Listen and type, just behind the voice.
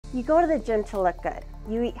You go to the gym to look good.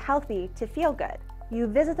 You eat healthy to feel good. You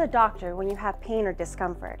visit the doctor when you have pain or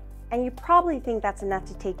discomfort. And you probably think that's enough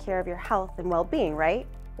to take care of your health and well-being, right?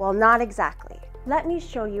 Well, not exactly. Let me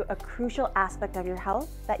show you a crucial aspect of your health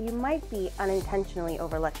that you might be unintentionally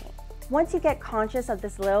overlooking. Once you get conscious of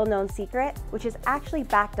this little-known secret, which is actually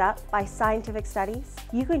backed up by scientific studies,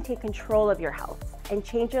 you can take control of your health and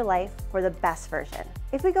change your life for the best version.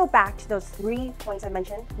 If we go back to those 3 points I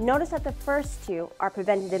mentioned, notice that the first 2 are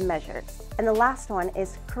preventative measures, and the last one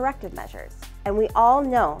is corrective measures. And we all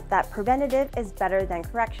know that preventative is better than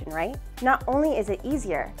correction, right? Not only is it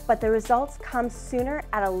easier, but the results come sooner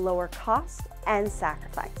at a lower cost and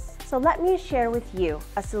sacrifice. So let me share with you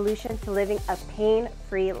a solution to living a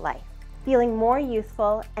pain-free life, feeling more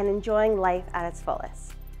youthful and enjoying life at its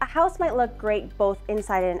fullest. A house might look great both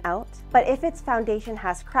inside and out, but if its foundation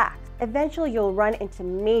has cracks, eventually you'll run into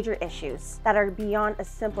major issues that are beyond a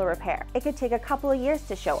simple repair. It could take a couple of years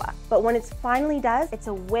to show up, but when it finally does, it's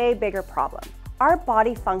a way bigger problem. Our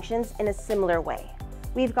body functions in a similar way.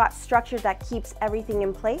 We've got structure that keeps everything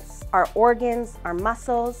in place, our organs, our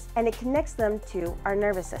muscles, and it connects them to our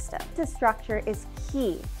nervous system. This structure is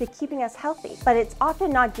key to keeping us healthy, but it's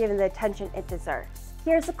often not given the attention it deserves.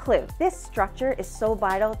 Here's a clue. This structure is so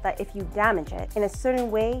vital that if you damage it in a certain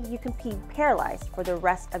way, you can be paralyzed for the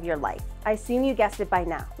rest of your life. I assume you guessed it by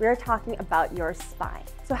now. We're talking about your spine.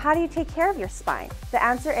 So how do you take care of your spine? The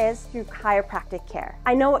answer is through chiropractic care.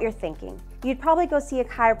 I know what you're thinking. You'd probably go see a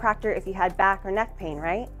chiropractor if you had back or neck pain,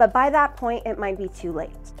 right? But by that point, it might be too late.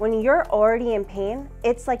 When you're already in pain,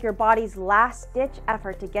 it's like your body's last-ditch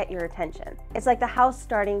effort to get your attention. It's like the house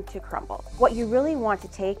starting to crumble. What you really want to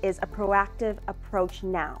take is a proactive approach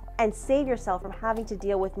now and save yourself from having to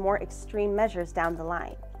deal with more extreme measures down the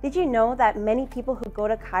line. Did you know that many people who go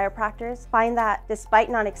to chiropractors find that despite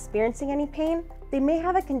not experiencing any pain, they may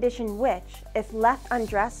have a condition which, if left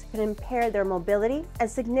undressed, could impair their mobility and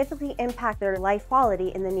significantly impact their life quality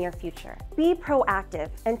in the near future? Be proactive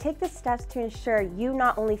and take the steps to ensure you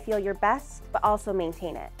not only feel your best, but also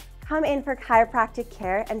maintain it. Come in for chiropractic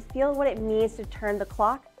care and feel what it means to turn the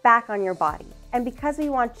clock back on your body. And because we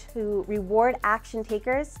want to reward action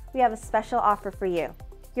takers, we have a special offer for you.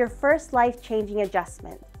 Your first life-changing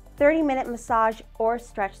adjustment, 30-minute massage or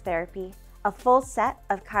stretch therapy, a full set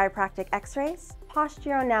of chiropractic x-rays,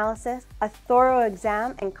 posture analysis, a thorough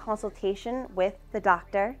exam and consultation with the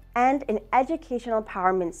doctor, and an educational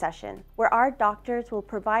empowerment session where our doctors will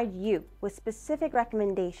provide you with specific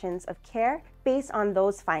recommendations of care based on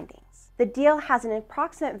those findings. The deal has an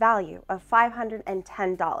approximate value of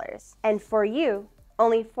 $510, and for you,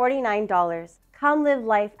 only $49. Come live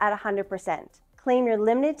life at 100%. Claim your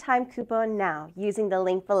limited time coupon now using the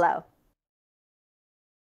link below.